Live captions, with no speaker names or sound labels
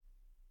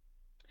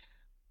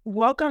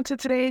Welcome to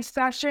today's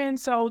session.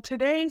 So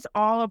today's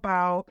all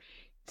about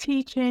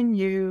teaching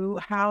you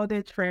how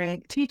to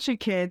teach your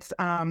kids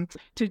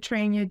to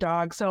train your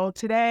dog. So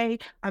today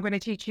I'm going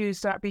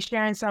to be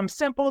sharing some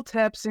simple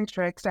tips and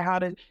tricks to how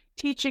to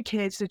teach your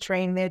kids to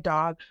train their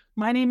dog.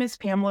 My name is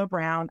Pamela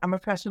Brown. I'm a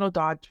professional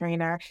dog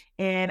trainer,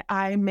 and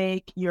I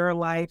make your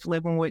life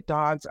living with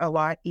dogs a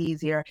lot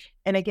easier.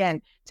 And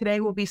again, today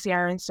we'll be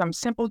sharing some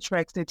simple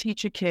tricks to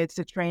teach your kids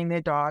to train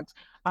their dogs.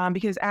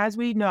 Because as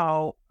we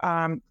know,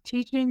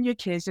 teaching your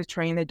kids to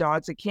train the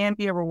dogs, it can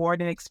be a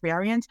rewarding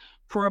experience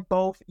for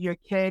both your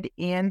kid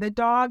and the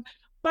dog.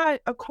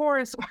 But of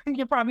course,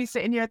 you're probably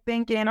sitting there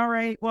thinking, all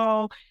right,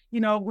 well,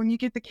 when you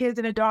get the kids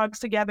and the dogs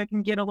together, it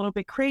can get a little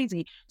bit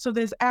crazy. So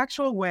there's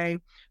actual way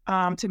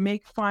to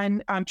make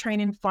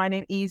training fun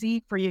and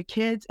easy for your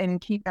kids and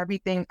keep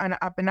everything on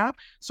up and up.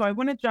 So I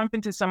want to jump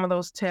into some of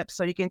those tips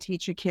so you can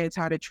teach your kids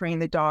how to train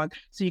the dog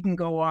so you can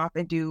go off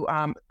and do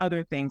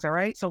other things. All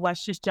right. So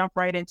let's just jump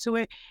right into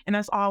it. And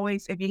as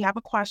always, if you have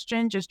a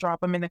question, just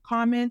drop them in the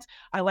comments.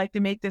 I like to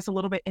make this a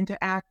little bit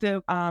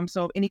interactive.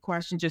 So any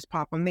questions, just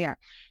pop them there.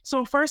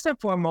 So first and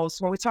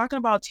foremost, when we're talking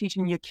about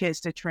teaching your kids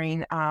to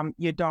train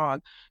your dog,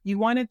 you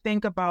want to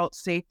think about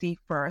safety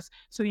first.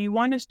 So you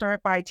want to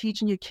start by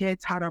teaching your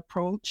kids how to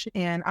approach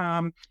and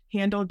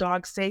handle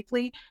dogs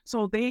safely.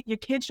 So your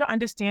kids should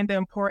understand the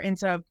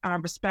importance of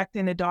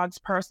respecting the dog's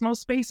personal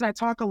space. And I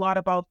talk a lot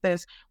about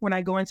this when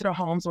I go into the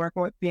homes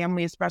working with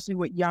family, especially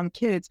with young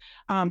kids,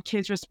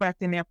 kids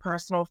respecting their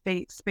personal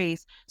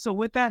space. So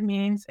what that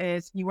means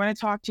is you want to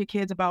talk to your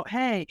kids about,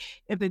 hey,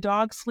 if the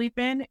dog's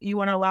sleeping, you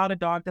want to allow the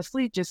dog to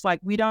sleep, just like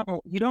you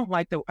don't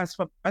like us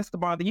to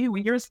bother you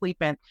when you're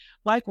sleeping.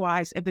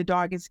 Likewise, if the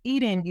dog is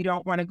eating, you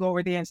don't want to go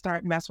over there and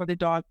start messing with the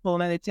dog,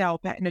 pulling at the tail,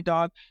 petting the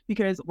dog,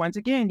 because once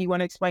again, you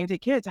want to explain to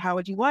kids, how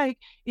would you like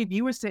if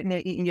you were sitting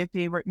there eating your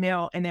favorite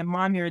meal and then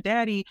mommy or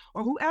daddy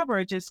or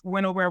whoever just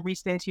went over and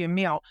reached into your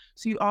meal?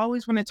 So you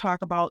always want to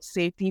talk about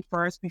safety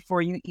first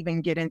before you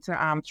even get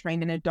into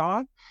training a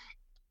dog.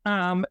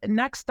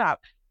 Next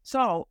up,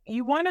 so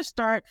you want to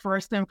start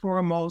first and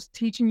foremost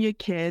teaching your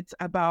kids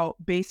about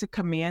basic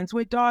commands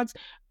with dogs.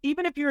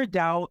 Even if you're an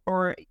adult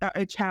or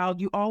a child,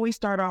 you always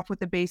start off with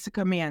the basic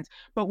commands.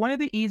 But one of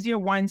the easier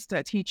ones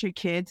to teach your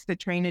kids to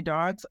train the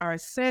dogs are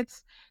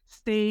sits,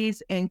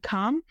 stays, and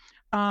come.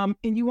 And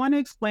you want to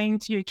explain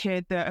to your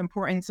kid the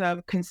importance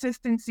of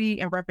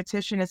consistency and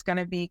repetition is going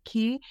to be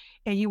key.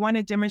 And you want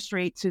to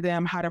demonstrate to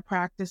them how to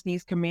practice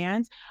these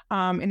commands.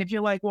 And if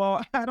you're like,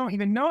 well, I don't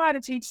even know how to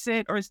teach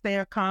sit or stay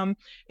or come,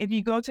 if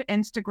you go to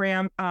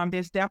Instagram,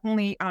 there's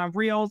definitely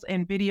reels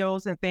and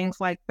videos and things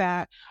like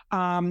that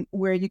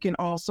where you can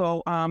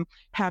also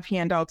have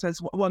handouts as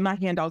well, not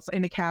handouts,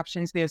 in the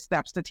captions, there's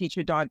steps to teach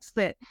your dog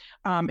sit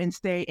and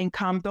stay and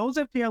come. Those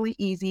are fairly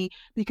easy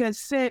because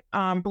sit,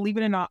 believe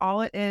it or not,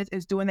 all it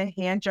is doing a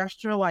hand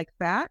gesture like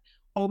that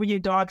over your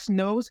dog's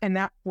nose, and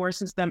that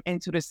forces them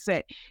into the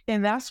sit.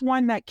 And that's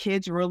one that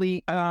kids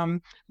really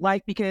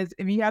like, because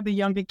if you have the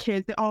younger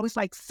kids, they're always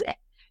like, sit,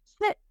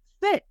 sit,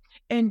 sit.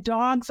 And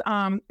dogs,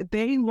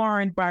 they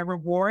learn by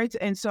rewards.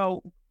 And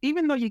so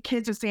even though your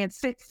kids are saying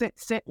sit, sit,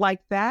 sit like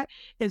that,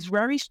 it's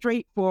very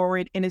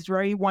straightforward and it's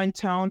very one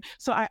tone.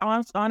 So I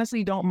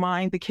honestly don't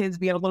mind the kids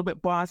being a little bit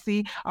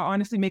bossy. I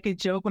honestly make a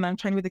joke when I'm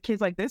training with the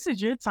kids, like, this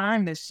is your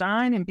time to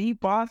shine and be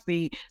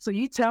bossy. So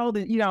you tell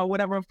the,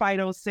 whatever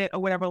Fido sit or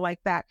whatever like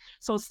that.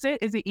 So sit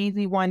is an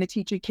easy one to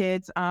teach your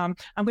kids. I'm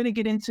going to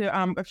get into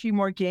a few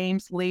more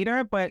games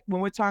later, but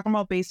when we're talking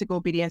about basic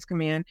obedience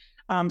command,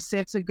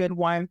 sit's a good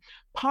one.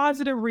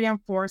 Positive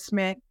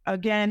reinforcement,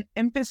 again,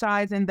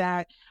 emphasizing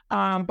that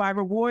by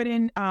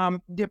rewarding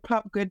the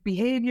pup good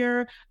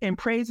behavior and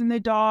praising the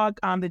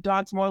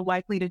dog's more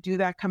likely to do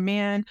that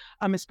command,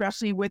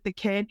 especially with the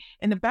kid.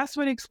 And the best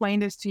way to explain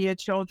this to your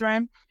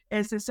children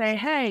is to say,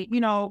 hey,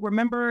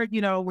 remember,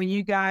 when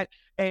you got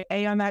an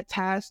A on that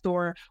test,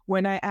 or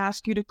when I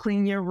asked you to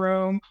clean your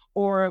room,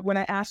 or when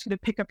I asked you to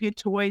pick up your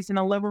toys in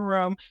the living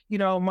room,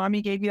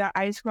 mommy gave you that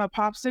ice cream, a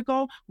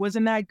popsicle.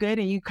 Wasn't that good?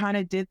 And you kind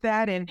of did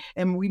that.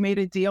 And we made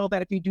a deal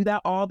that if you do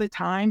that all the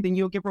time, then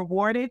you'll get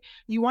rewarded.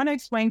 You want to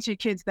explain to your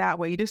kids that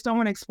way. You just don't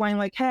want to explain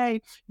like,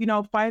 hey,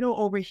 Fido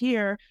over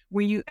here,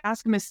 when you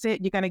ask him to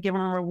sit, you're going to give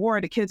him a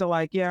reward. The kids are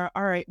like, yeah,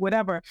 all right,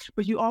 whatever.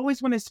 But you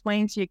always want to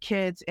explain to your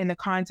kids in the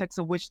context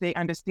of which they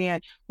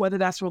understand, whether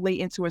that's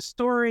relating to a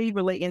story,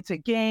 relating to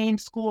game,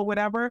 school,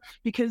 whatever,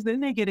 because then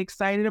they get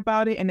excited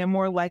about it and they're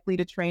more likely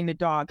to train the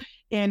dog.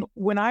 And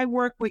when I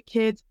work with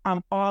kids,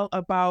 I'm all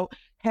about,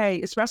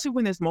 hey, especially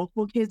when there's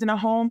multiple kids in a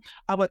home,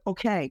 I'm like,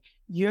 okay,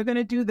 you're going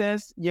to do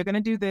this, you're going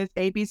to do this,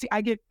 ABC.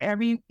 I give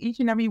each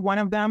and every one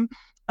of them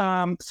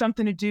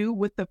something to do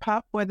with the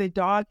pup or the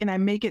dog, and I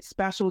make it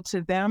special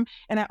to them.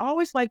 And I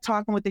always like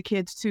talking with the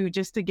kids too,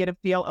 just to get a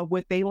feel of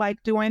what they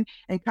like doing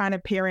and kind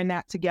of pairing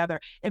that together.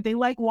 If they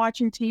like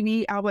watching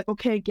TV, I'll be like,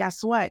 okay,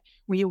 guess what?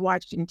 When you're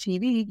watching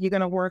TV, you're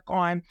going to work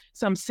on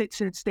some sits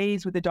and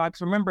stays with the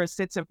dogs. Remember,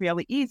 sits are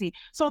fairly easy.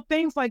 So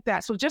things like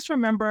that. So just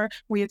remember,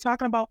 when you're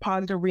talking about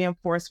positive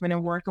reinforcement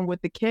and working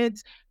with the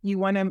kids, you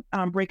want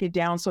to break it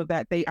down so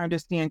that they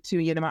understand too.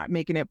 You're not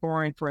making it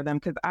boring for them,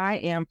 because I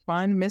am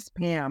fun, Miss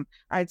Pam.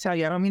 I tell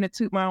you, I don't mean to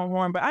toot my own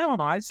horn, but I don't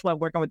know. I just love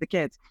working with the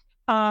kids.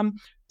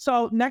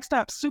 So next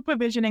up,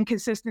 supervision and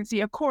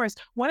consistency. Of course,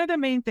 one of the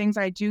main things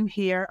I do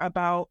hear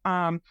about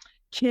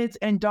kids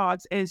and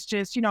dogs is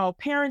just,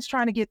 parents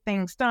trying to get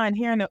things done,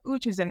 hearing the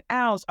ooches and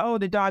owls, oh,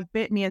 the dog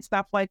bit me and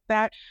stuff like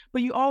that.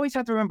 But you always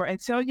have to remember,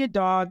 until your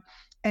dog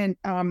and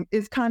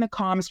is kind of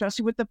calm,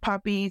 especially with the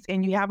puppies,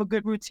 and you have a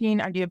good routine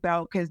under your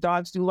belt, because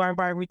dogs do learn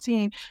by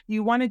routine.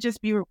 You want to just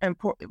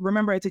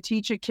remember to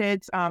teach your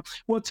kids,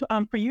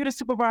 for you to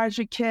supervise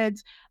your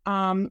kids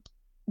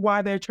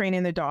while they're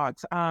training the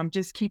dogs.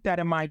 Just keep that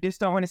in mind. Just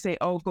don't want to say,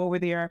 oh, go over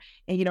there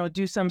and,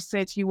 do some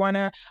sits. You want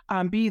to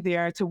be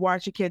there to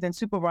watch your kids and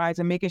supervise,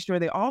 and making sure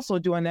they're also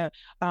doing the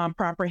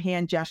proper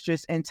hand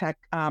gestures and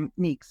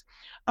techniques.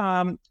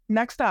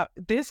 Next up,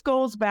 this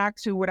goes back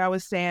to what I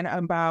was saying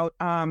about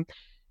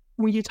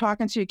when you're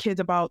talking to your kids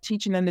about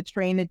teaching them to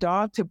train the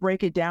dog, to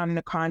break it down in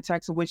the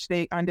context of which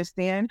they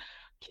understand.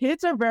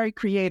 Kids are very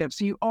creative.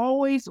 So you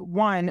always,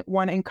 want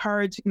to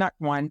encourage, not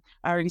one,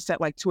 I already said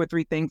like 2 or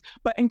 3 things,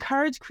 but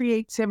encourage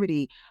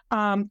creativity.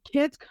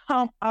 Kids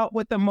come up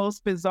with the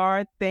most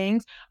bizarre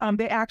things.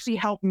 They actually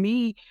help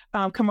me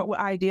come up with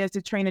ideas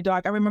to train a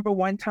dog. I remember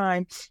one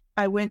time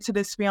I went to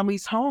this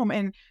family's home,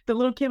 and the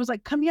little kid was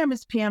like, come here,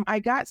 Miss Pam, I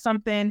got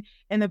something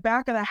in the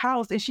back of the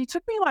house. And she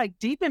took me like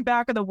deep in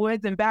back of the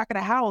woods and back of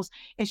the house.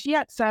 And she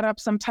had set up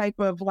some type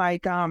of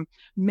like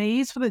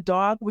maze for the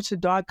dog, which the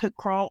dog could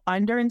crawl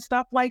under and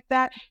stuff like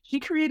that. She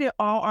created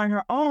all on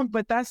her own,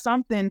 but that's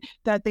something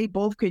that they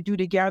both could do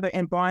together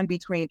and bond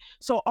between.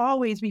 So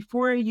always,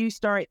 before you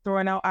start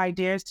throwing out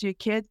ideas to your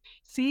kids,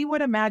 see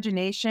what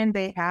imagination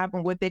they have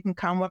and what they can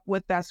come up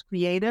with that's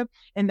creative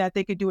and that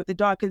they could do with the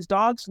dog. Because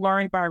dogs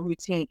learn by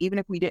routine. Even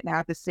if we didn't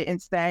have to sit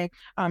and stay,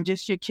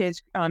 just your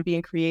kids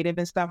being creative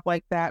and stuff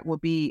like that will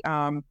be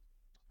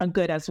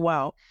good as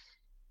well.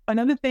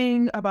 Another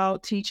thing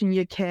about teaching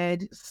your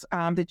kids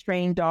to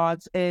train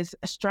dogs is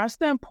stress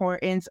the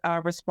importance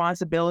of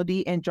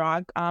responsibility in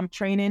dog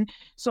training.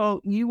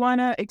 So you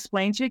want to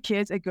explain to your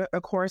kids,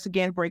 of course,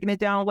 again, breaking it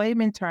down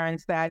layman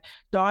terms, that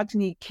dogs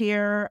need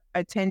care,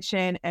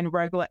 attention, and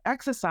regular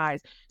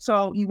exercise.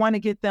 So you want to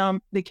get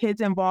the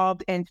kids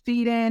involved in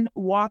feeding,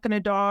 walking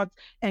the dogs,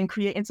 and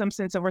creating some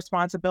sense of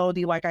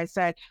responsibility, like I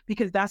said,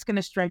 because that's going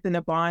to strengthen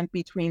the bond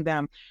between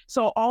them.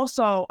 So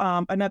also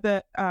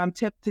another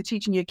tip to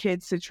teaching your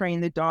kids to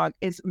train the dog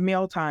is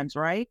meal times,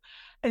 right?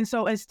 And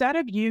so instead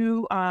of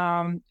you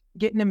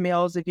getting the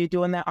meals, if you're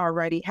doing that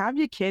already, have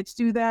your kids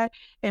do that.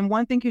 And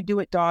one thing you do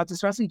with dogs,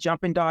 especially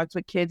jumping dogs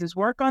with kids, is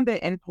work on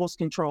the impulse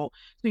control.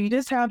 So you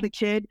just have the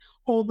kid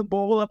hold the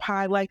bowl up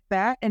high like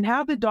that and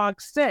have the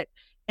dog sit.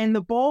 And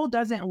the bowl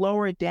doesn't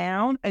lower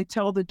down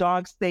until the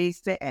dog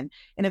stays sitting.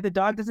 And if the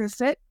dog doesn't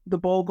sit, the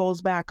bowl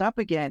goes back up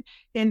again.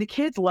 And the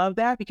kids love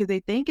that because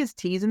they think it's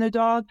teasing the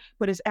dog,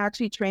 but it's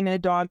actually training the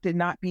dog to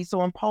not be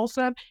so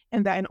impulsive,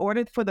 and that in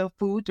order for the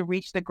food to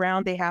reach the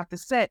ground, they have to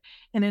sit.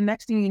 And the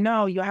next thing you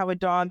know, you'll have a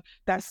dog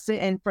that's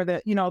sitting for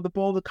the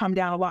bowl to come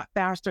down a lot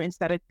faster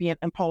instead of being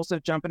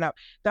impulsive, jumping up.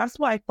 That's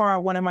by far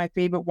one of my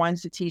favorite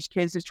ones to teach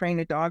kids to train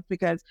the dogs,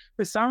 because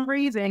for some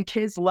reason,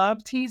 kids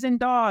love teasing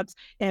dogs.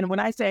 And when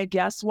I say,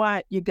 guess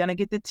what? You're going to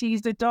get to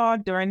tease the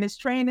dog during this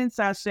training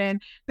session.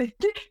 They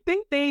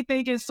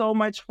think it's so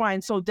much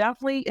fun. So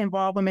definitely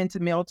involve them into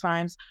meal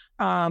times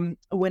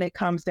when it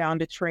comes down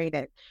to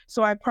training.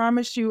 So I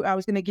promised you I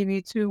was going to give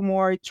you 2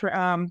 more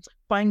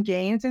fun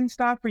games and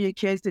stuff for your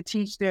kids to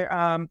teach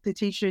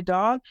your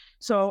dog.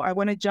 So I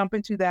want to jump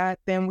into that.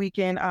 Then we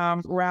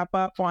can wrap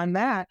up on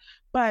that.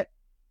 But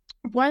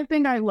one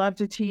thing I love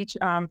to teach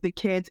the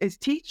kids is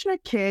teach your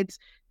kids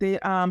the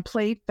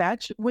play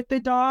fetch with the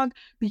dog,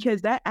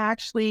 because that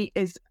actually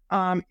is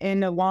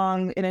in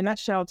a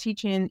nutshell,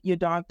 teaching your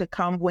dog to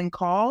come when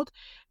called.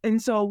 And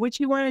so what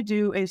you want to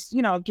do is,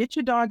 get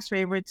your dog's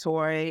favorite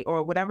toy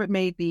or whatever it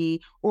may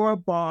be, or a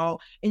ball,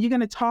 and you're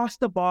going to toss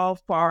the ball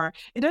far.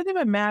 It doesn't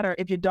even matter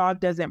if your dog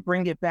doesn't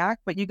bring it back,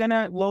 but you're going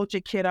to load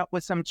your kid up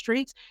with some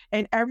treats.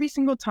 And every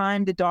single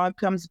time the dog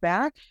comes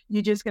back,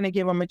 you're just going to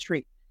give them a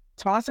treat.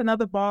 Toss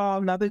another ball,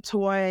 another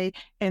toy.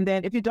 And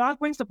then if your dog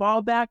brings the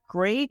ball back,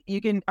 great. You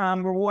can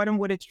reward them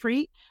with a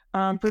treat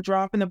for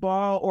dropping the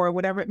ball or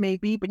whatever it may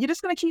be. But you're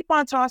just going to keep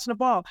on tossing the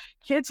ball.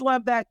 Kids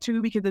love that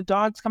too, because the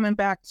dog's coming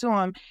back to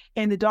them,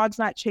 and the dog's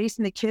not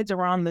chasing the kids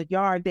around the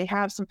yard. They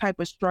have some type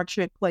of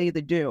structured play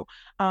to do.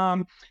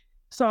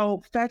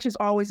 So fetch is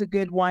always a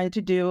good one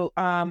to do,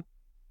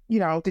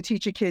 to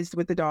teach your kids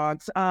with the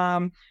dogs.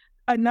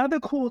 Another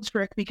cool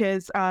trick,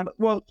 because,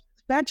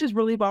 That's just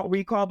really about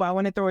recall, but I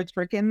want to throw a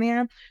trick in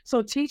there.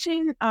 So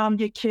teaching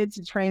your kids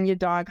to train your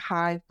dog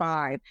high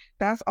five.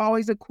 That's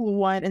always a cool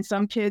one. And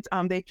some kids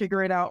they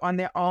figure it out on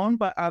their own,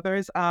 but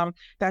others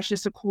that's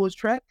just a cool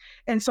trick.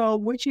 And so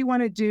what you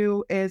want to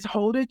do is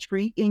hold a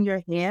treat in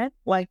your hand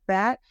like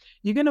that.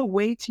 You're gonna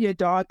wait till your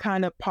dog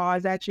kind of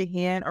paws at your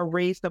hand or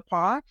raise the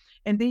paw,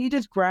 and then you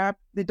just grab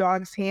the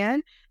dog's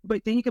hand,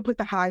 but then you can put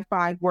the high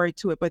five word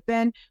to it. But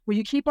then when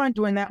you keep on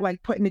doing that,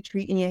 like putting the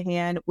treat in your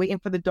hand, waiting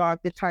for the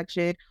dog to touch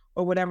it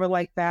or whatever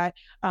like that,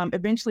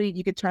 eventually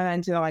you could turn that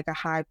into like a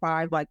high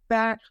five like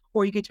that,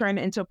 or you could turn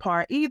it into a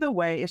paw. Either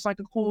way, it's like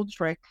a cool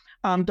trick.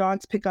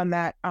 Dogs pick on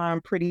that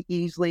pretty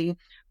easily.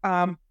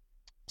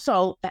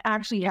 So I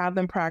actually have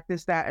them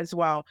practice that as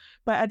well.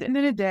 But at the end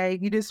of the day,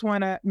 you just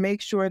want to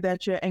make sure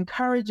that you're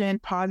encouraging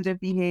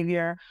positive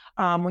behavior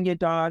when your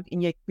dog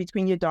and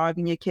between your dog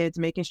and your kids,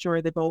 making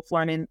sure they're both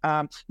learning.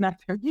 Not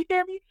you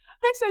hear me?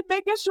 I said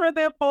making sure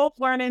they're both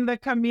learning the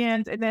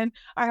commands. And then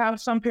I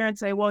have some parents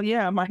say, "Well,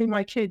 yeah,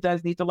 my kid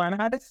does need to learn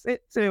how to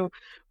sit too."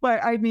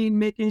 But I mean,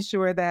 making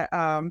sure that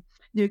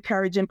you're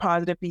encouraging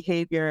positive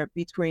behavior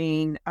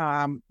between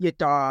your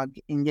dog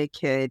and your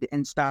kid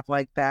and stuff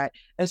like that,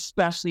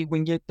 especially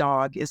when your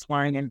dog is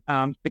learning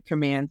the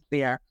commands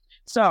there.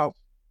 So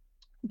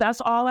that's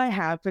all I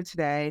have for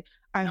today.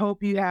 I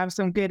hope you have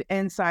some good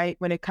insight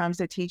when it comes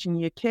to teaching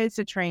your kids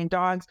to train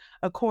dogs.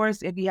 Of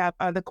course, if you have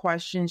other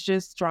questions,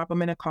 just drop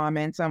them in the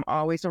comments. I'm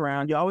always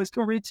around. You always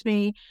can reach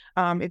me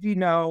if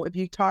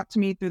you talk to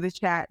me through the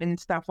chat and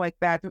stuff like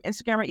that, through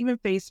Instagram or even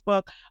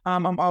Facebook.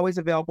 I'm always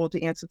available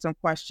to answer some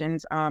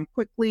questions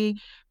quickly.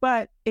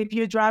 But if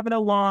you're driving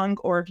along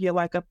or if you're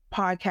like a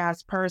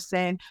podcast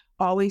person,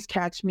 always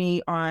catch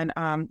me on,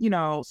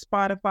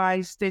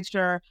 Spotify,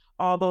 Stitcher,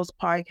 all those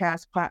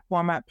podcast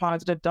platform at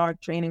Positive Dog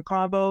Training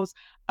Combos.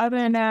 Other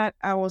than that,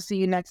 I will see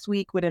you next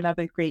week with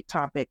another great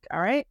topic.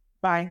 All right.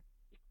 Bye.